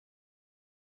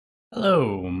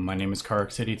Hello, my name is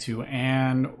City2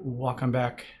 and welcome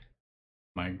back to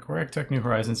my Gregtech New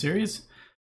Horizons series.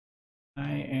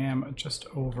 I am just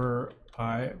over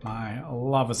by my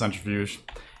lava centrifuge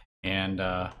and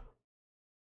yeah,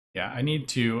 I need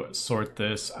to sort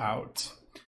this out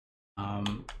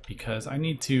because I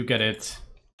need to get it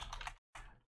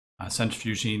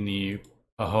centrifuging the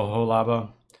Pahoho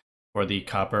lava for the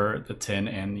copper, the tin,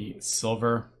 and the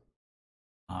silver.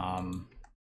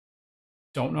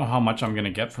 Don't know how much I'm gonna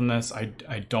get from this. I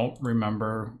don't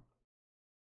remember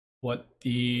what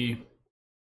the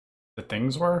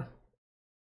things were.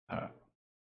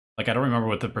 Like I don't remember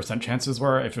what the percent chances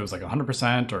were, if it was like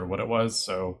 100% or what it was.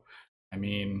 So, I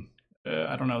mean,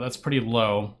 I don't know. That's pretty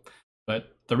low.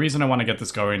 But the reason I want to get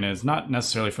this going is not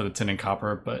necessarily for the tin and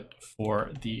copper, but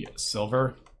for the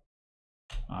silver.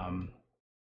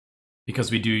 Because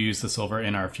we do use the silver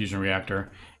in our fusion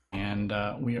reactor. And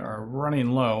we are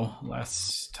running low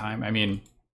last time. I mean,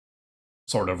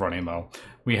 sort of running low.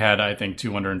 We had, I think,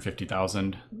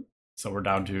 250,000. So we're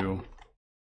down to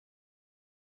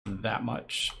that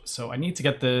much. So I need to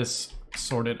get this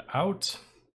sorted out.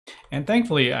 And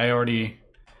thankfully, I already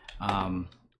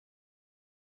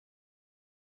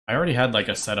had like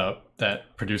a setup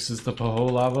that produces the Poho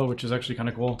lava, which is actually kind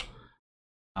of cool.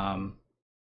 I'm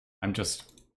just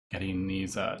getting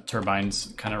these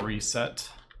turbines kind of reset,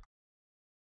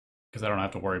 because I don't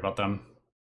have to worry about them.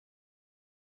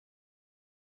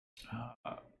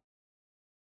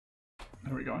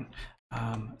 There we go.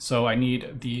 So I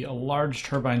need the large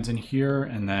turbines in here,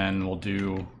 and then we'll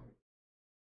do...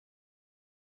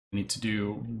 I need to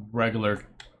do regular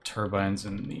turbines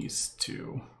in these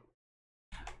two.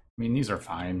 I mean, these are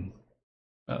fine.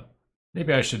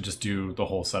 Maybe I should just do the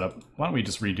whole setup. Why don't we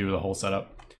just redo the whole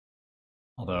setup?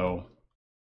 Although,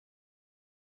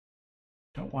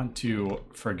 I don't want to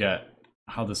forget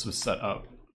how this was set up,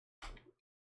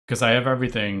 because I have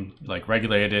everything like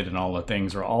regulated and all the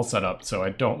things are all set up. So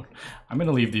I'm going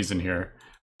to leave these in here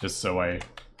just so I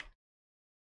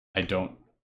don't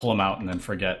pull them out and then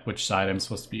forget which side I'm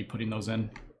supposed to be putting those in.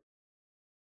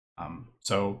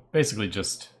 So basically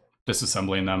just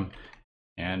disassembling them,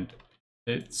 and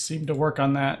it seemed to work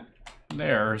on that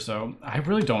there. So I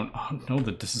really don't know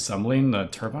the disassembling the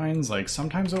turbines. Like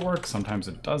sometimes it works, sometimes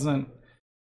it doesn't.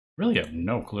 Really have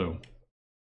no clue.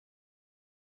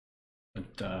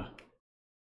 But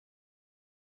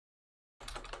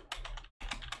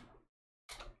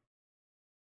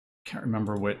can't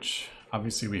remember which.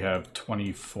 Obviously we have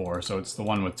 24, so it's the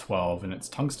one with 12, and it's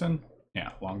tungsten.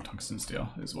 Yeah, long tungsten steel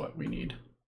is what we need.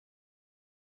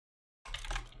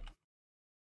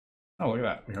 Oh, look at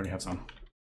that. We already have some.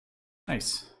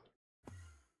 Nice.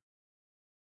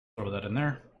 Throw that in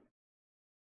there.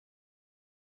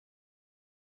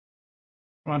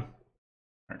 Come on.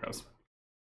 There it goes.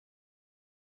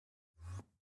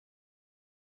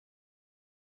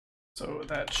 So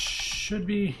that should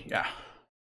be, yeah.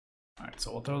 All right,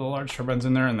 so we'll throw the large turbines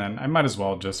in there, and then I might as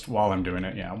well just, while I'm doing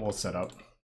it, yeah, we'll set up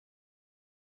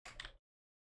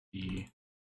the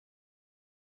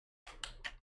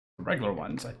regular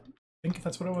ones. I think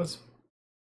that's what it was.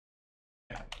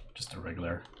 Yeah, just a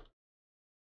regular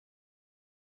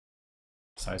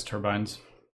size turbines.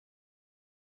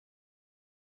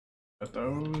 Put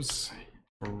those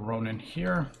thrown in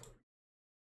here.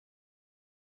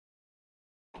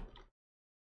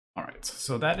 All right,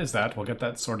 so that is that. We'll get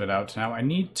that sorted out. Now I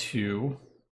need to,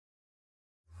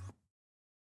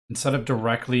 instead of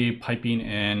directly piping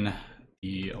in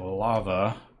the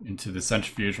lava into the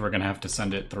centrifuge, we're gonna have to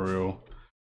send it through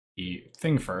the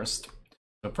thing first.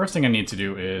 The first thing I need to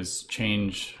do is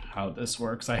change how this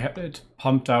works. I have it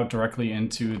pumped out directly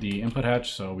into the input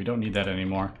hatch, so we don't need that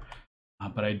anymore.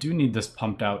 But I do need this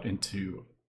pumped out into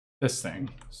this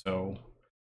thing. So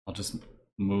I'll just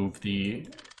move the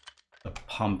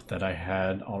pump that I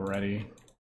had already,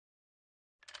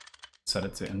 set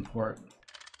it to import.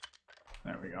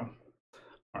 There we go.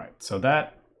 All right, so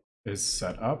that is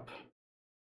set up.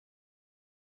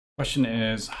 Question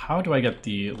is, how do I get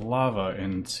the lava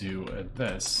into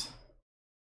this?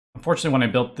 Unfortunately, when I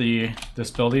built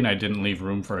this building, I didn't leave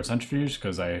room for a centrifuge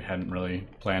because I hadn't really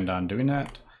planned on doing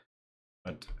that.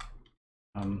 But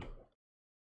I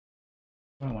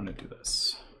want to do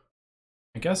this.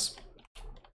 I guess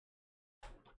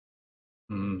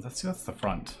that's the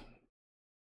front.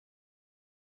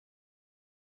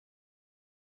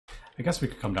 I guess we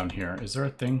could come down here. Is there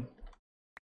a thing?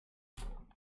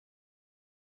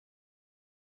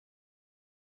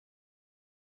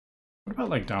 What about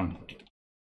like down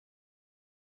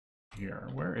here?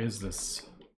 Where is this?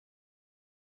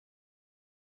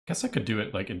 Guess I could do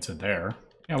it like into there.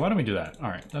 Yeah, why don't we do that? All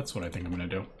right, that's what I think I'm gonna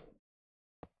do.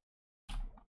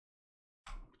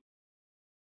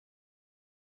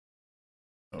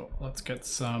 let's get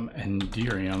some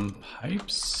Enderium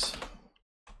pipes.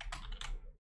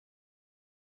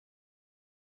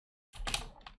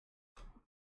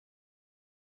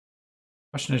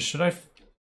 Question is, should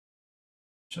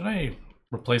I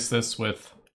replace this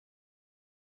with,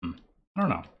 I don't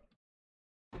know.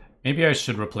 Maybe I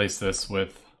should replace this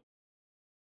with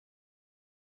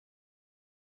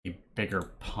a bigger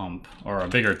pump or a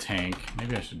bigger tank.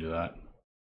 Maybe I should do that.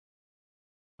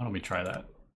 Why don't we try that?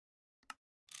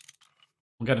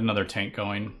 We'll get another tank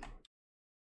going.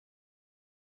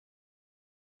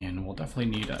 And we'll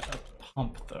definitely need a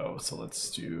pump though, so let's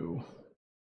do...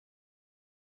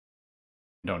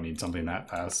 Don't need something that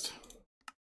fast.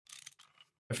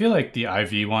 I feel like the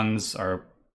IV ones are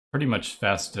pretty much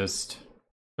fastest.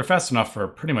 They're fast enough for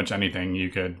pretty much anything you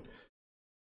could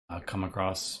come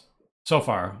across. So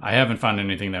far, I haven't found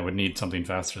anything that would need something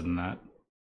faster than that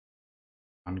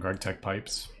on Gregtech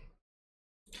pipes.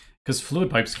 Because fluid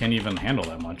pipes can't even handle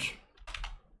that much.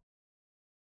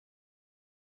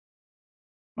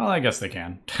 Well, I guess they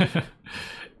can.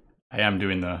 I am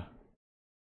doing the...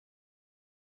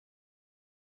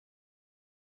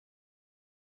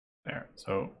 There,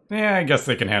 so yeah, I guess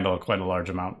they can handle quite a large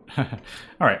amount.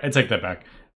 Alright, I take that back.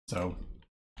 So...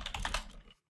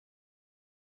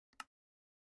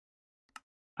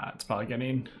 it's probably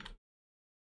getting...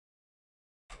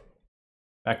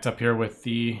 backed up here with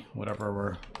the whatever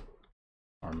we're...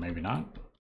 or maybe not.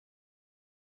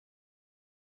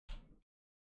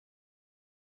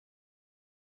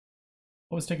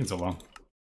 What was taking so long?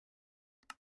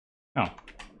 Oh,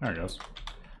 there it goes.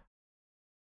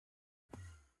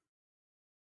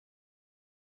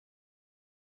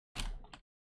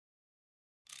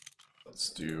 Let's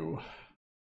do...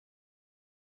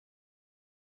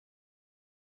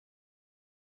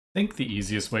 I think the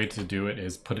easiest way to do it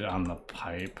is put it on the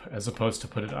pipe as opposed to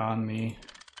put it on the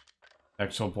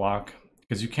actual block,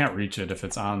 because you can't reach it if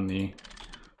it's on the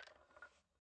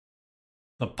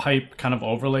pipe kind of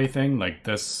overlay thing. Like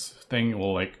this thing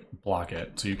will like block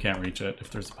it, so you can't reach it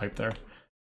if there's a pipe there.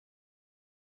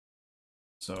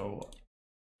 So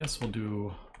I guess we'll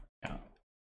do, yeah,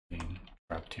 being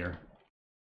trapped here.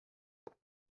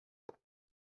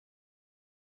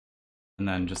 And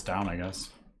then just down, I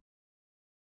guess.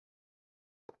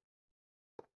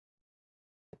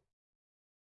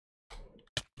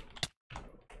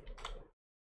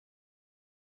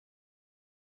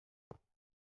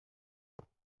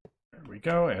 There we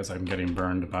go, as I'm getting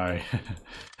burned by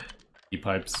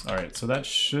E-pipes. Alright, so that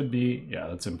should be, yeah,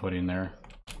 that's inputting there.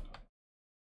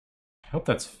 I hope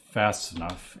that's fast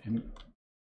enough.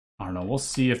 I don't know, we'll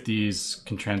see if these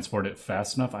can transport it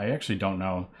fast enough. I actually don't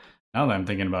know. Now that I'm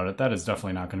thinking about it, that is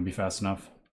definitely not going to be fast enough.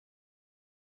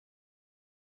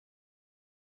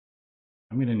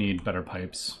 I'm going to need better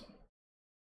pipes.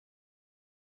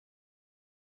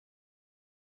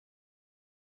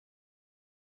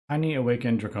 Tiny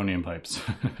awakened draconian pipes.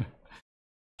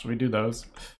 Should we do those?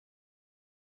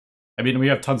 I mean, we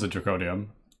have tons of draconium.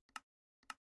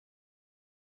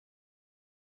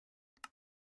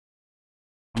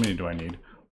 How many do I need?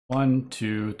 1,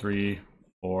 2, 3,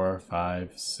 4,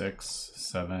 5, 6,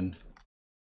 7,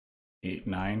 8,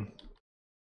 9.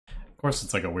 Of course,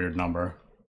 it's like a weird number.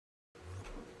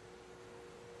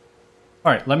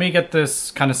 All right, let me get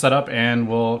this kind of set up and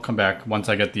we'll come back once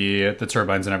I get the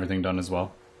turbines and everything done as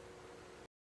well.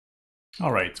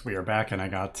 All right, we are back and I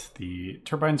got the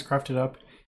turbines crafted up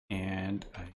and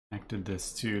I connected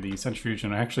this to the centrifuge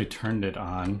and I actually turned it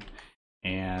on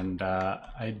and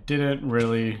I didn't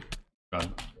really...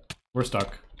 God, we're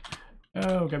stuck.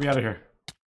 Oh, get me out of here.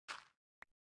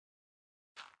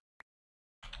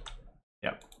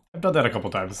 Yeah, I've done that a couple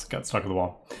times, got stuck in the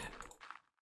wall.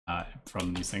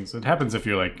 From these things. It happens if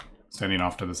you're like standing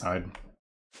off to the side.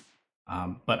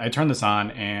 But I turned this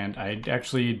on and I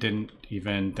actually didn't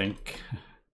even think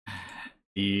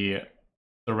the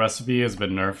recipe has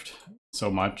been nerfed so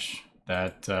much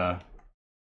that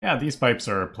yeah, these pipes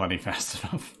are plenty fast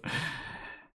enough.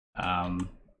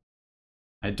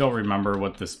 I don't remember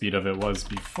what the speed of it was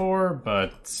before,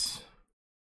 but it's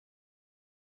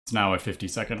now a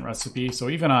 50-second recipe. So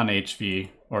even on HV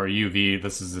or UV,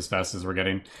 this is as fast as we're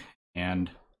getting. And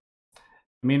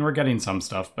I mean, we're getting some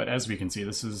stuff, but as we can see,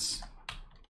 this is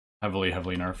heavily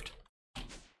nerfed.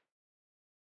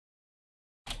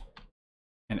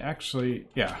 And actually,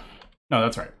 yeah, no,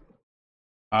 that's right.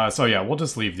 So yeah, we'll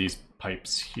just leave these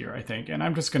pipes here, I think. And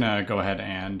I'm just gonna go ahead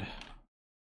and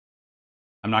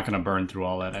I'm not gonna burn through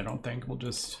all that, I don't think. We'll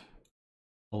just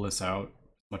pull this out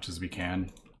as much as we can.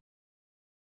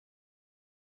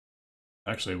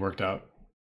 Actually worked out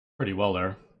pretty well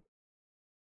there.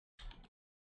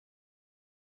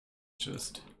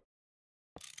 Just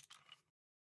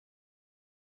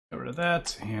Get rid of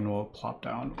that, and we'll plop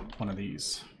down one of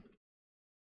these.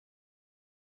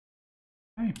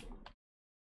 Okay.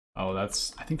 Oh, I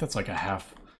think that's like a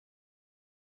half.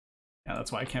 Yeah,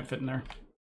 that's why I can't fit in there.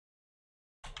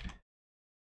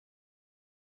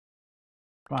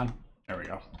 Come on, there we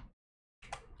go.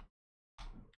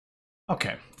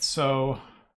 Okay, so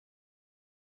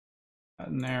that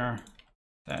in there,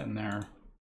 that in there,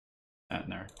 that in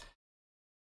there.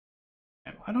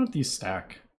 And why don't these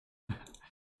stack?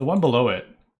 The one below it,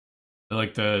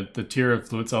 like the tier of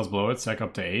fluid cells below it, stack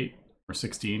up to 8 or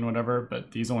 16, whatever.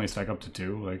 But these only stack up to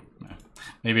 2. Like,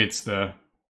 maybe it's how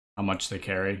much they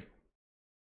carry.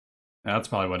 Yeah, that's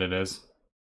probably what it is.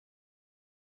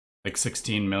 Like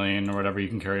 16 million or whatever you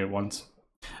can carry at once.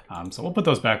 So we'll put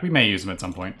those back. We may use them at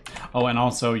some point. Oh, and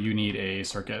also you need a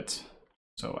circuit.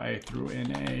 So I threw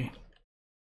in a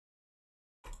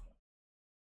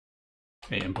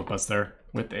input bus there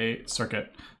with a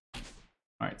circuit.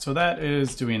 All right, so that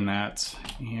is doing that.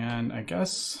 And I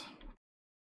guess,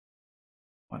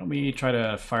 why don't we try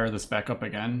to fire this back up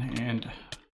again and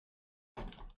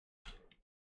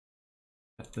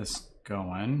get this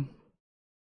going.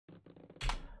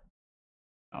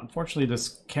 Unfortunately,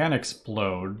 this can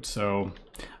explode, so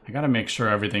I gotta make sure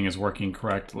everything is working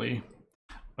correctly.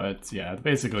 But yeah,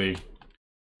 basically,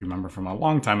 remember from a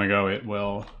long time ago, it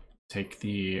will take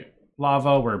the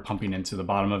lava we're pumping into the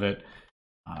bottom of it,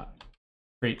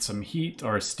 create some heat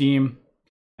or steam,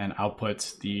 and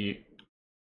output the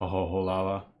whole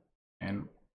lava. And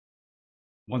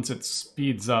once it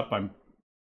speeds up, I'm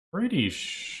pretty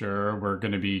sure we're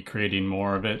going to be creating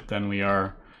more of it than we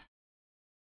are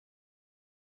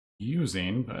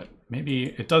using, but maybe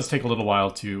it does take a little while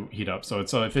to heat up. So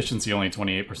it's efficiency only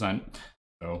 28%.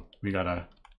 So we gotta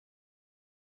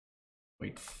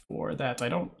wait for that.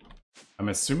 I'm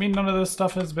assuming none of this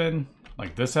stuff has been,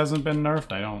 like, this hasn't been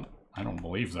nerfed. I don't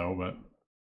believe so, but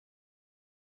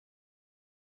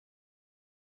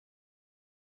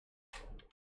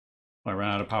I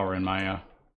ran out of power in my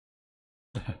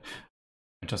my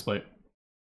test plate.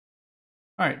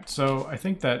 All right, so I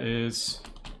think that is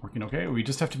working okay. We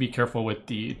just have to be careful with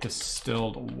the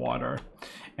distilled water,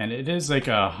 and it is like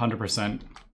 100%.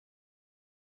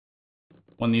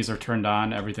 When these are turned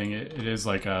on, everything, it is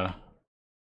like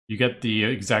you get the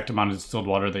exact amount of distilled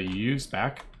water that you use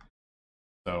back.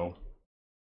 So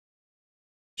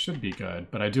should be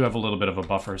good, but I do have a little bit of a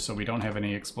buffer so we don't have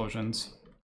any explosions.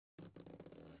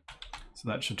 So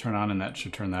that should turn on and that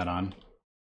should turn that on.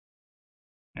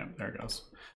 Yeah, there it goes.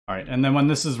 All right, and then when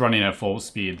this is running at full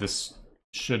speed, this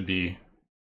should be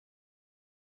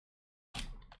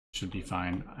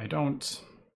fine. I'm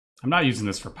not using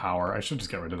this for power. I should just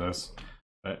get rid of this.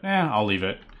 But I'll leave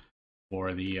it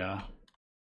for the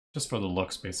just for the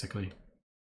looks, basically.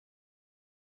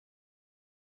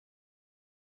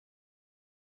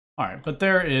 All right, but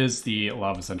there is the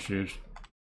lava centrifuge.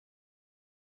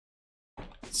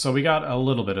 So we got a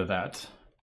little bit of that.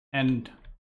 And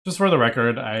just for the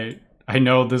record, I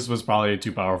know this was probably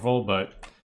too powerful, but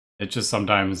it just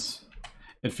sometimes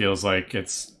it feels like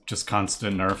it's just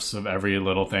constant nerfs of every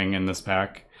little thing in this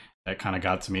pack that kind of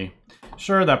got to me.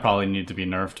 Sure, that probably needed to be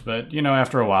nerfed, but you know,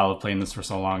 after a while of playing this for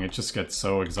so long, it just gets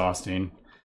so exhausting.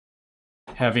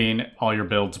 Having all your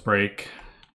builds break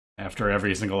after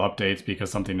every single update because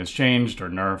something has changed or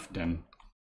nerfed, and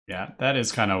yeah, that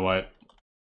is kind of what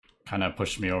kind of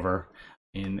pushed me over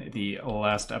in the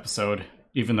last episode,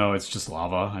 even though it's just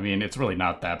lava. I mean, it's really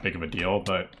not that big of a deal,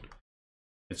 but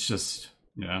it's just,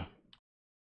 you know.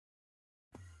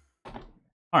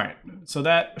 All right, so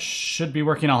that should be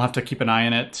working. I'll have to keep an eye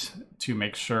on it to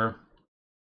make sure.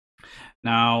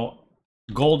 Now,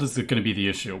 gold is going to be the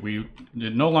issue.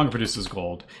 It no longer produces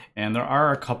gold, and there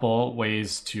are a couple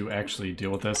ways to actually deal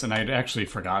with this, and I'd actually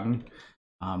forgotten.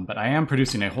 But I am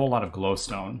producing a whole lot of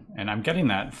glowstone, and I'm getting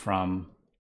that from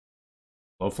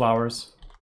glowflowers.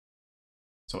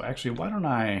 So actually, why don't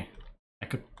I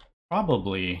could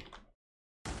probably,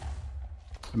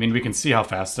 I mean, we can see how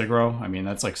fast they grow. I mean,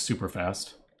 that's like super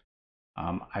fast.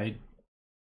 I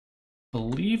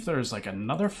believe there's like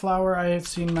another flower I had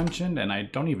seen mentioned, and I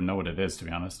don't even know what it is, to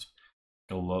be honest.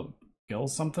 Gill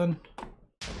something?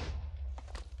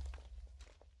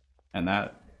 And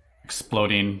that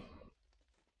exploding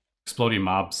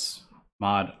mobs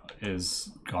mod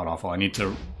is god awful. I need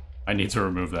to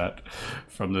remove that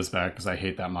from this pack because I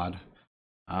hate that mod.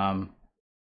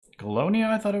 Galonia,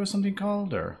 I thought it was something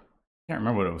called, or I can't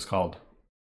remember what it was called.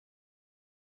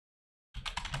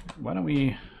 Why don't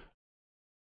we,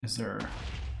 is there,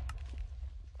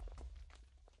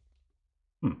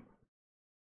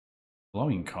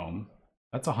 glowing comb?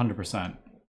 That's 100%.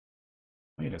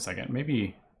 Wait a second,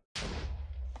 maybe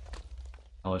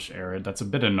Hellish Arid. That's a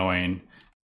bit annoying.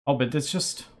 Oh, but it's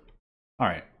just...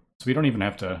 Alright, so we don't even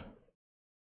have to...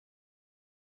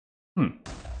 I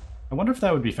wonder if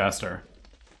that would be faster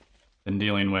than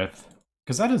dealing with...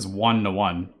 Because that is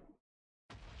 1-to-1.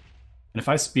 And if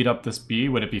I speed up this bee,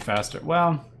 would it be faster?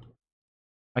 Well,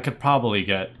 I could probably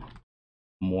get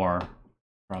more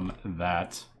from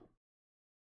that.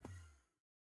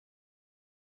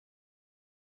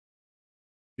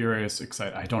 Furious,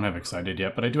 excited. I don't have excited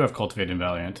yet, but I do have cultivated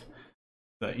valiant.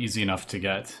 Easy enough to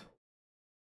get.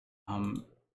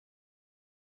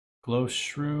 Glow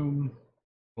shroom,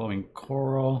 glowing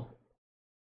coral.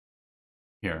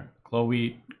 Here, glow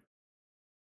wheat.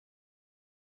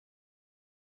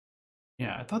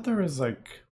 Yeah, I thought there was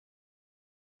like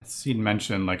a seed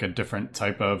mentioned like a different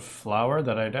type of flower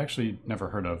that I'd actually never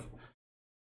heard of.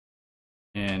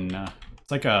 And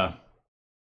it's like a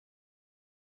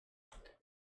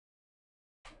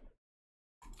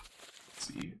let's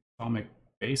see, atomic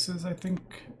bases, I think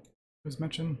was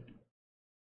mentioned.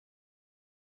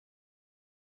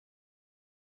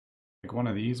 Like one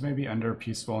of these, maybe under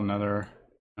peaceful, another.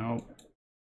 No.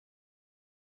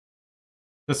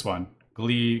 This one,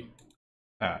 Glee,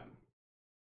 that.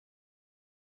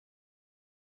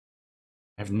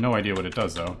 I have no idea what it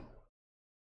does though.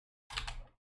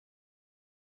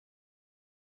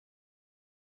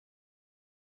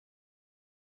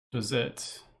 Does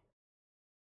it?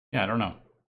 Yeah, I don't know.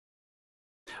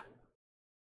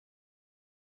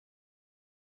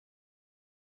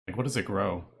 Like, what does it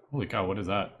grow? Holy cow, what is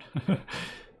that? I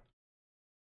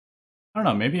don't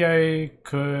know, maybe I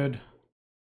could...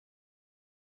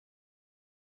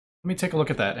 Let me take a look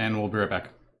at that and we'll be right back.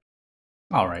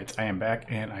 Alright, I am back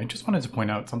and I just wanted to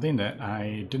point out something that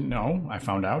I didn't know. I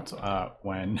found out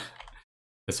when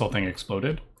this whole thing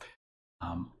exploded.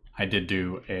 I did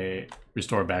do a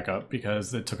restore backup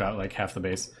because it took out like half the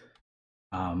base.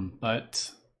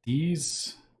 But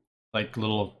these like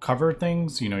little cover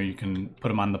things, you know, you can put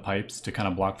them on the pipes to kind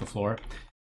of block the floor.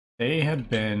 They had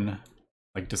been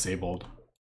like disabled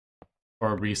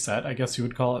or reset, I guess you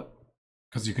would call it,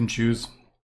 because you can choose.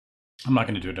 I'm not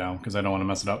going to do it now because I don't want to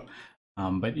mess it up.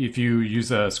 But if you use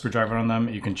a screwdriver on them,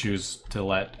 you can choose to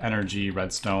let energy,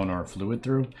 redstone, or fluid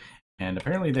through. And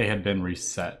apparently they had been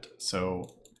reset. So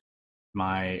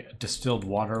my distilled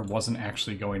water wasn't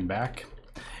actually going back.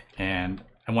 And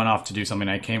I went off to do something.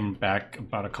 I came back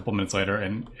about a couple minutes later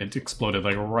and it exploded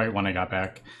like right when I got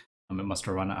back. It must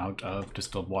have run out of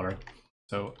distilled water.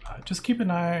 So just keep an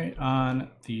eye on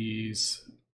these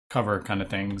cover kind of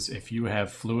things if you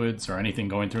have fluids or anything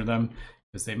going through them,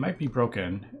 because they might be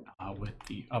broken with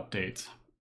the update.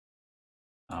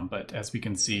 But as we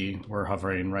can see, we're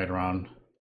hovering right around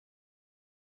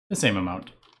the same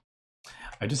amount.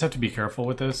 I just have to be careful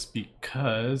with this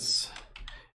because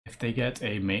if they get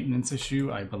a maintenance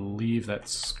issue, I believe that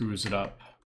screws it up.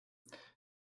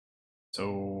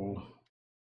 So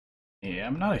yeah,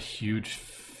 I'm not a huge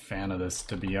fan of this,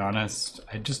 to be honest.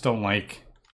 I just don't like...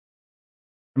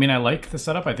 I mean, I like the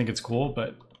setup. I think it's cool,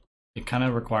 but it kind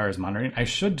of requires monitoring. I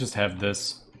should just have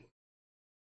this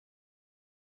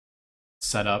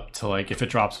set up to, like, if it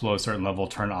drops below a certain level,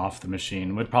 turn off the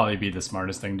machine. Would probably be the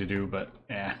smartest thing to do, but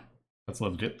yeah,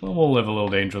 we'll live a little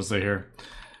dangerously here.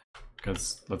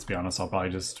 Because, let's be honest, I'll probably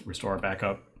just restore it back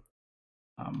up.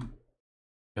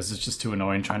 Because it's just too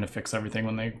annoying trying to fix everything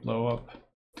when they blow up.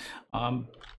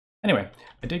 Anyway,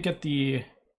 I did get the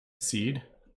seed.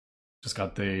 Just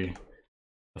got the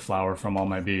flower from all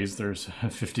my bees. There's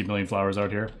 50 million flowers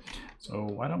out here. So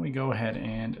why don't we go ahead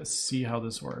and see how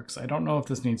this works. I don't know if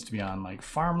this needs to be on like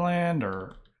farmland,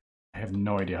 or I have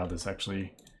no idea how this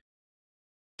actually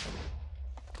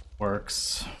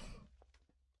works.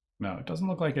 No, it doesn't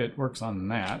look like it works on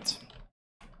that.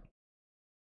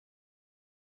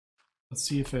 Let's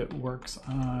see if it works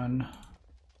on...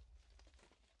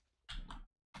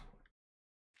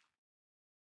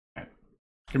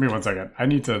 Give me 1 second. I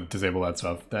need to disable that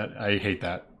stuff. I hate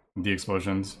that. The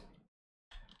explosions.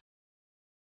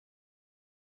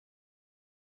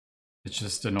 It's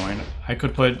just annoying. I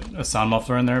could put a sound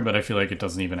muffler in there, but I feel like it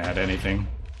doesn't even add anything.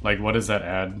 Like, what does that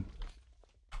add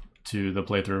to the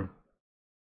playthrough?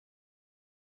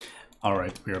 All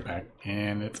right, we are back,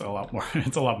 and it's a lot more.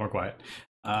 It's a lot more quiet.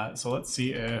 So let's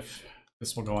see if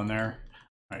this will go in there.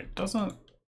 All right, doesn't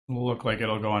look like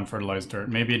it'll go on fertilized dirt.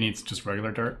 Maybe it needs just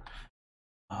regular dirt.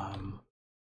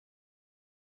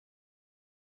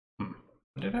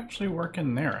 Would it actually work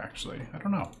in there, actually? I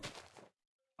don't know.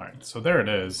 Alright, so there it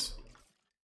is.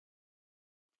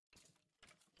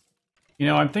 You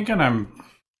know, I'm thinking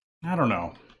I don't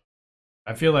know.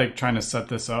 I feel like trying to set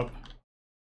this up,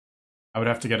 I would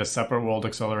have to get a separate world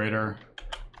accelerator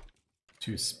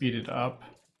to speed it up.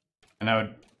 And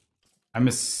I'm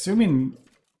assuming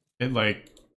it like,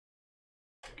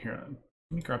 here,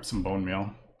 let me grab some bone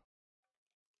meal.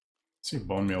 See if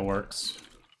bone meal works.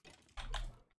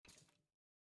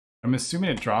 I'm assuming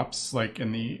it drops like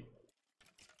in the,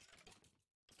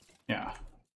 yeah.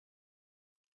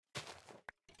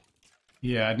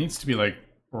 Yeah, it needs to be like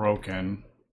broken.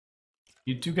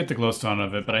 You do get the glowstone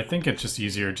of it, but I think it's just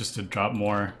easier just to drop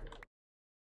more.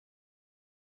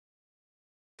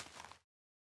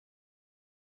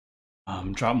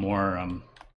 Drop more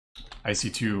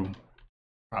IC2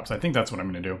 props. I think that's what I'm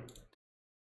gonna do.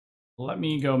 Let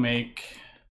me go make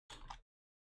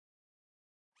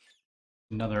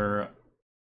another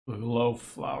glow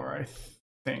flower, I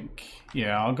think.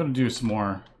 Yeah, I'll go do some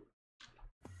more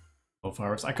glow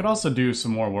flowers. I could also do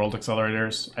some more world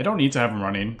accelerators. I don't need to have them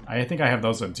running. I think I have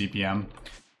those at DPM,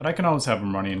 but I can always have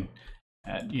them running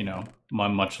at, you know,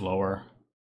 much lower.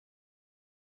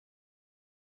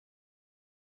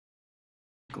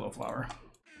 Glow flower.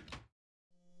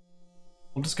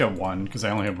 We'll just get one because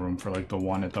I only have room for like the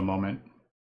one at the moment.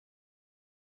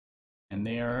 And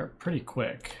they are pretty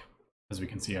quick. As we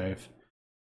can see, I feel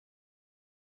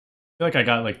like I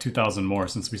got like 2,000 more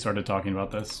since we started talking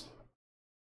about this.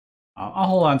 I'll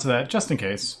hold on to that just in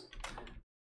case.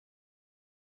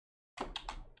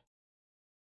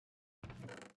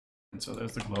 And so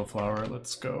there's the glow flower.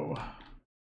 Let's go.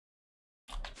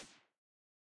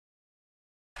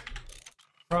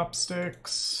 Prop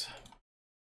sticks.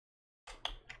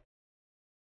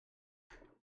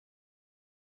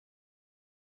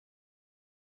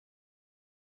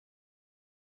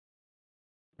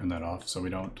 Turn that off so we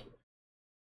don't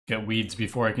get weeds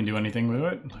before I can do anything with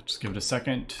it. Let's just give it a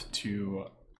second to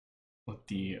let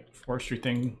the forestry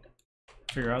thing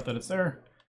figure out that it's there.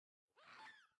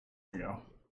 There we go.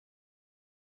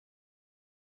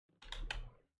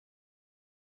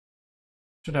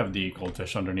 Should have the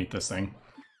goldfish underneath this thing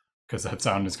because that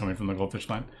sound is coming from the goldfish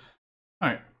plant.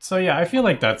 Alright, so yeah, I feel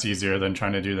like that's easier than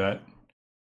trying to do that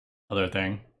other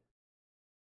thing.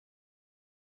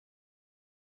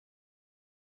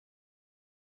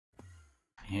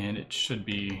 And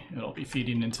it'll be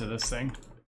feeding into this thing.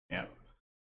 Yeah.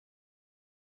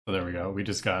 So there we go. We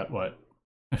just got, what,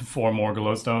 4 more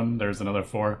glowstone? There's another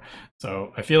 4.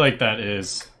 So I feel like that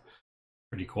is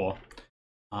pretty cool.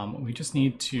 We just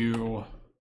need to...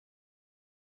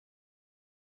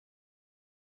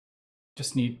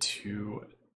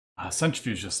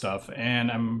 centrifuge this stuff,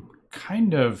 and I'm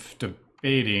kind of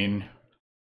debating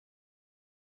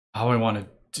how I want to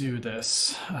do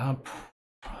this.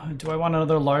 Do I want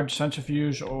another large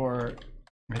centrifuge, or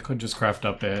I could just craft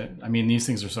up it? I mean, these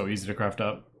things are so easy to craft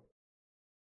up.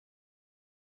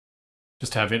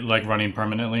 Just have it like running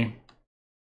permanently.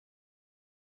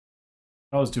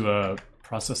 I always do a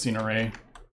processing array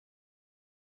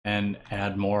and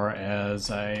add more as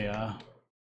I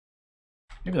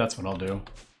maybe that's what I'll do.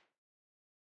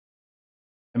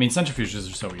 I mean,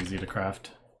 centrifuges are so easy to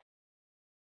craft.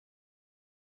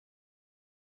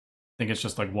 I think it's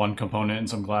just like 1 component and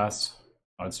some glass.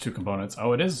 Oh, it's 2 components.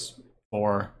 Oh, it is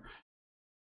 4.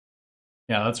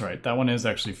 Yeah, that's right. That one is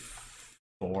actually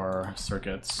 4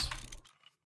 circuits.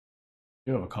 I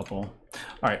do have a couple.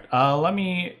 All right, let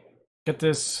me get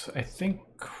this. I think,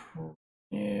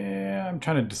 yeah, I'm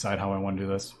trying to decide how I want to do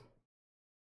this.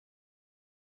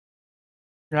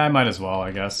 Yeah, I might as well,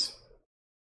 I guess.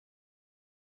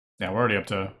 Yeah, we're already up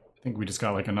to, I think we just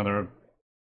got like another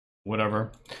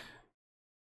whatever.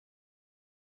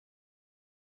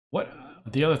 What,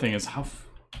 the other thing is how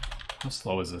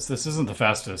slow is this? This isn't the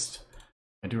fastest.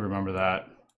 I do remember that.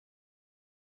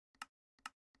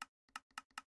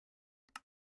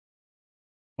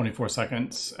 "24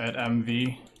 seconds at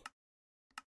MV.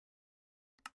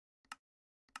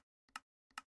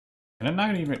 And I'm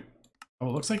not even, oh,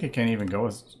 it looks like it can't even go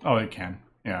as, oh, it can.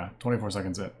 Yeah, 24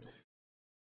 seconds it.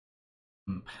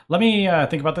 Let me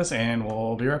think about this and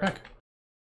we'll be right back.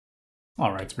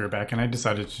 Alright, so we're back, and I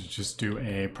decided to just do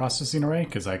a processing array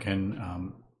because I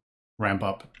can ramp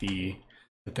up the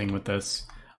thing with this.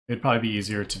 It'd probably be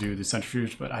easier to do the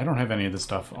centrifuge, but I don't have any of the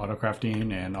stuff. Auto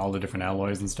crafting and all the different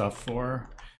alloys and stuff for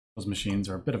those machines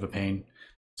are a bit of a pain.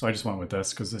 So I just went with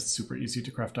this because it's super easy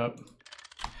to craft up.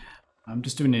 I'm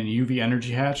just doing an UV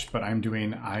energy hatch, but I'm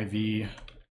doing IV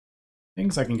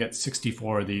things. I can get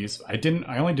 64 of these. I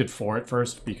only did 4 at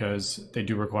first because they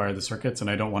do require the circuits, and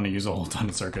I don't want to use a whole ton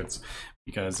of circuits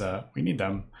because we need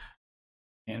them.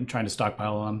 And I'm trying to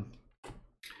stockpile them.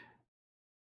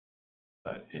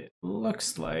 But it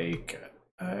looks like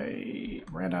I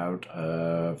ran out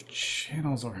of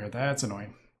channels over here. That's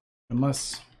annoying.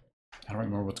 Unless, I don't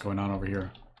remember what's going on over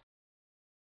here.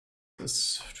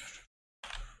 this?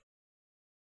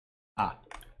 Ah,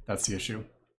 that's the issue.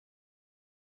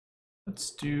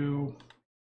 Let's do...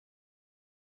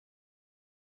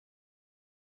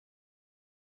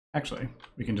 Actually,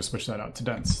 we can just switch that out to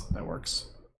dense. That works.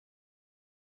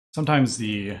 Sometimes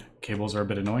the cables are a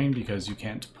bit annoying because you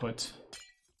can't put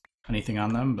anything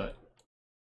on them, but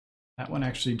that one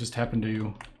actually just happened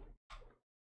to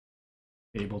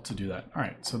be able to do that. All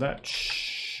right, so that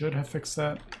should have fixed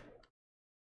that.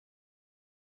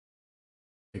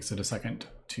 Takes it a second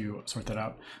to sort that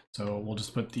out. So we'll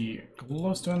just put the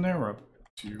glowstone there. We're up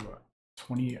to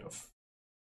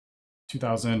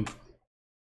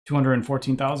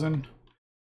 214,000.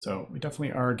 So we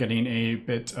definitely are getting a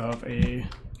bit of a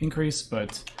increase,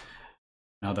 but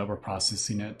now that we're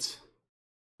processing it,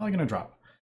 probably gonna drop.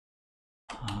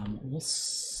 We'll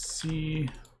see.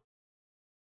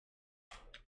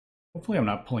 Hopefully I'm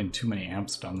not pulling too many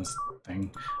amps down this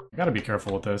thing. I gotta be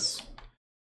careful with this.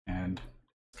 And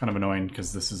it's kind of annoying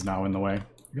because this is now in the way.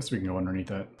 I guess we can go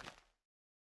underneath it.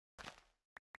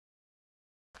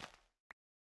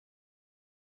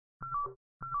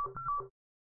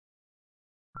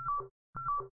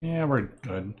 Yeah, we're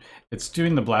good. It's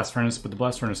doing the blast furnace, but the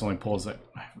blast furnace only pulls it.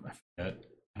 I forget.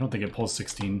 I don't think it pulls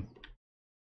 16.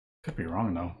 Could be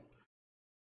wrong though.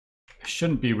 It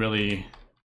shouldn't be really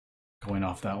going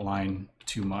off that line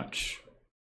too much.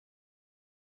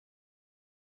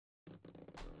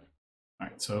 All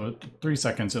right, so 3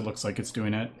 seconds, it looks like it's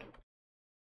doing it.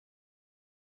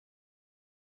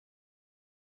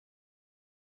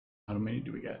 How many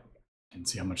do we get? Didn't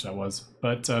see how much that was,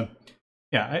 but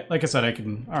yeah, like I said, I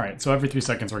can. All right, so every 3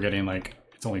 seconds we're getting like,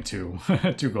 it's only 2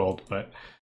 gold, but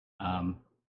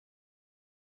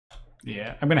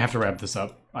yeah, I'm gonna have to wrap this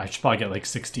up. I should probably get like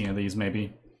 16 of these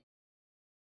maybe.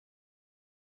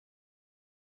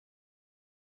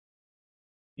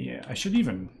 Yeah, I should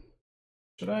even,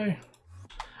 should I?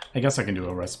 I guess I can do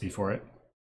a recipe for it.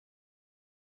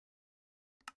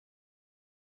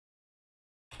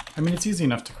 I mean, it's easy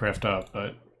enough to craft up,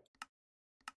 but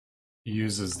it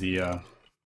uses the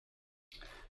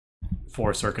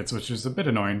 4 circuits, which is a bit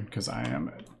annoying because I am,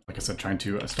 like I said, trying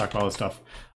to stockpile this stuff.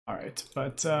 All right,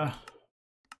 but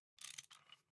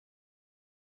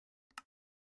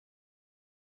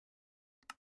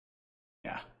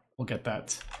yeah, we'll get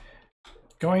that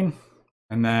going.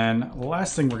 And then the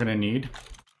last thing we're going to need,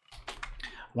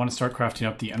 I want to start crafting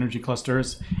up the energy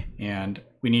clusters, and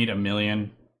we need 1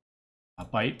 million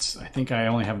bytes. I think I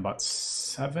only have about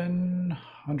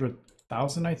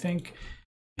 700,000, I think,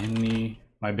 in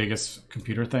my biggest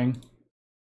computer thing.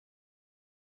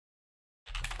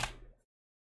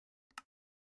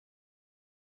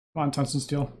 Come on, tungsten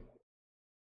steel. I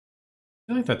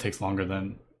feel like that takes longer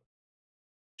than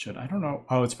should. I don't know.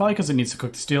 Oh, it's probably because it needs to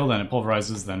cook the steel, then it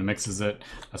pulverizes, then it mixes it.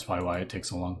 That's probably why it takes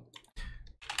so long.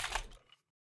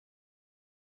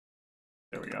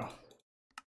 There we go.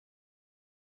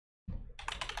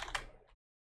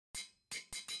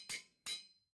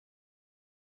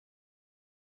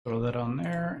 Throw that on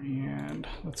there, and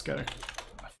let's get a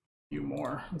few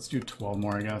more. Let's do 12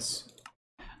 more, I guess.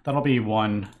 That'll be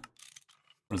one,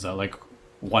 what is that, like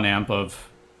 1 amp of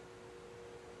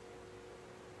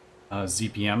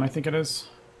ZPM, I think it is. Is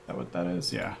that what that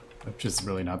is? Yeah, which is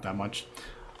really not that much.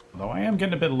 Although I am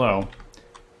getting a bit low.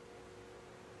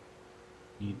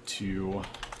 Need to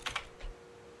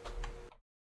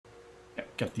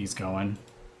get these going.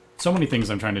 So many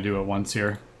things I'm trying to do at once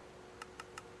here.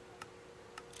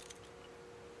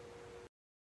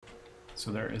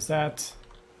 So there is that.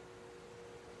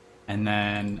 And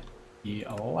then the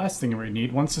last thing we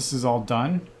need, once this is all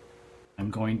done, I'm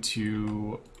going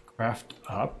to craft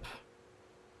up.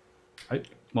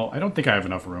 Well, I don't think I have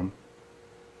enough room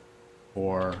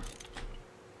for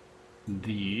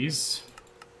these.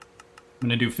 I'm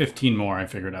going to do 15 more, I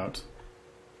figured out.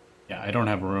 Yeah, I don't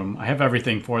have room. I have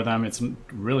everything for them. It's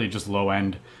really just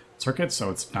low-end circuits,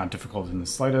 so it's not difficult in the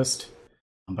slightest.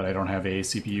 But I don't have a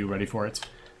CPU ready for it.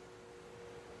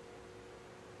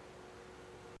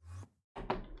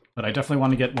 But I definitely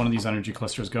want to get one of these energy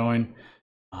clusters going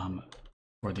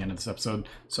for the end of this episode.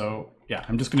 So yeah,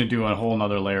 I'm just going to do a whole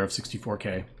another layer of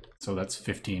 64K. So that's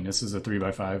 15. This is a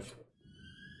 3x5.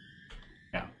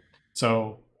 Yeah.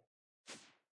 So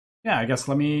yeah, I guess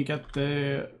let me get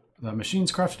the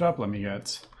machines crafted up. Let me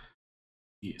get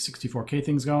the 64K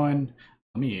things going.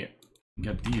 Let me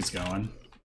get these going,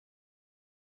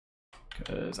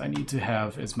 because I need to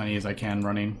have as many as I can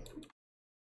running at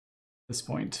this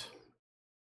point.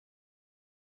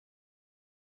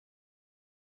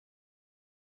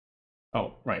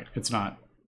 Oh, right, it's not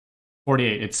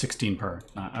 48, it's 16 per.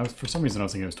 For some reason I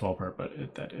was thinking it was 12 per,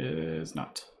 but that is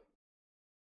not.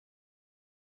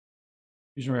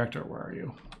 Fusion reactor, where are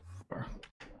you? Where?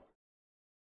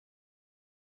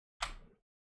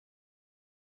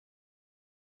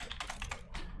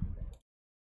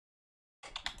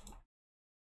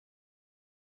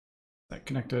 That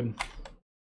connected?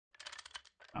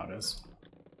 Oh, it is.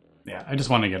 Yeah, I just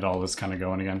want to get all this kind of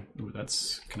going again. Ooh,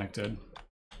 that's connected.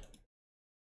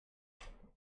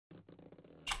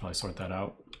 Should probably sort that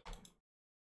out.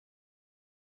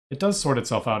 It does sort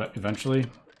itself out eventually,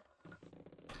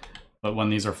 but when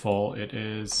these are full,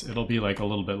 it'll be like a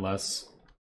little bit less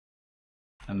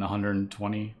than the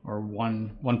 120 or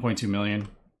 1.2 million.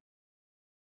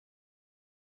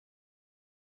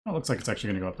 Oh, it looks like it's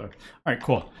actually going to go up there. All right,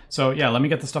 cool. So yeah, let me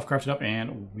get the stuff crafted up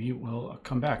and we will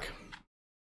come back.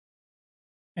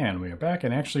 And we are back,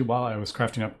 and actually while I was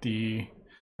crafting up the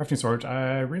crafting storage,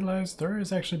 I realized there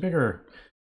is actually bigger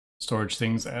storage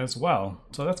things as well.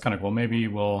 So that's kind of cool. Maybe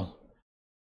we'll,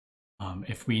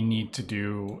 if we need to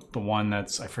do the one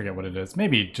that's, I forget what it is,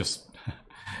 maybe just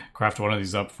craft one of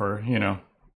these up for, you know,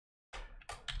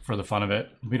 for the fun of it.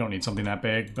 We don't need something that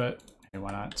big, but hey,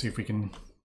 why not? See if we can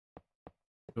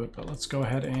do it. But let's go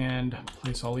ahead and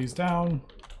place all these down.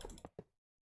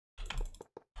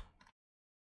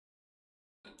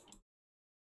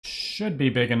 Should be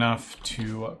big enough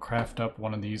to craft up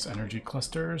one of these energy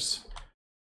clusters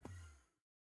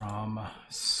from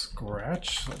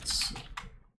scratch. Let's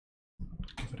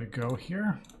give it a go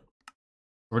here.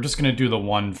 We're just going to do the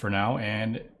one for now,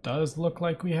 and it does look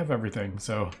like we have everything.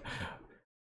 So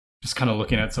just kind of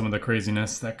looking at some of the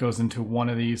craziness that goes into one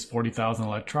of these. 40,000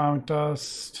 electronic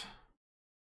dust,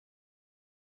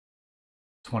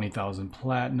 20,000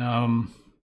 platinum,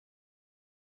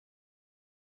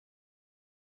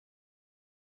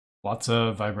 lots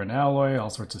of vibrant alloy,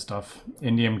 all sorts of stuff.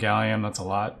 Indium, gallium, that's a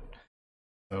lot.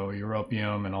 So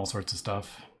europium and all sorts of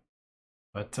stuff.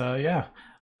 But yeah,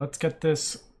 let's get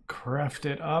this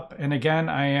crafted up. And again,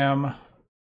 I'm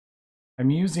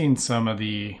using some of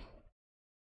the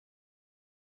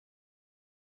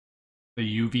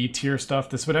UV tier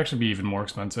stuff. This would actually be even more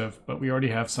expensive, but we already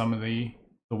have some of the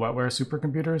wetware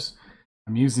supercomputers.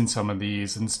 I'm using some of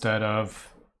these instead of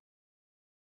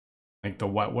like the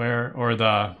wetware or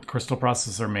the crystal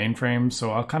processor mainframe.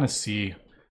 So I'll kind of see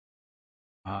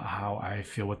how I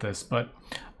feel with this, but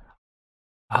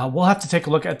we'll have to take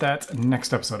a look at that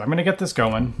next episode. I'm going to get this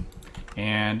going,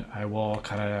 and I will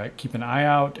kind of keep an eye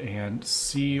out and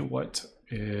see what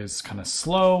is kind of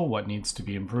slow, what needs to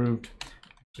be improved.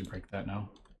 Actually break that now.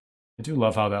 I do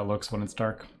love how that looks when it's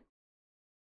dark.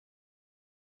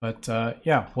 But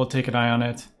yeah, we'll take an eye on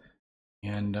it,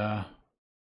 and at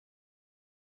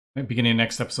the beginning of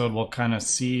next episode, we'll kind of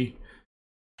see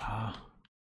how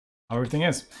everything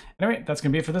is. Anyway, that's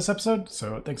going to be it for this episode.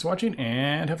 So thanks for watching,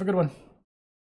 and have a good one.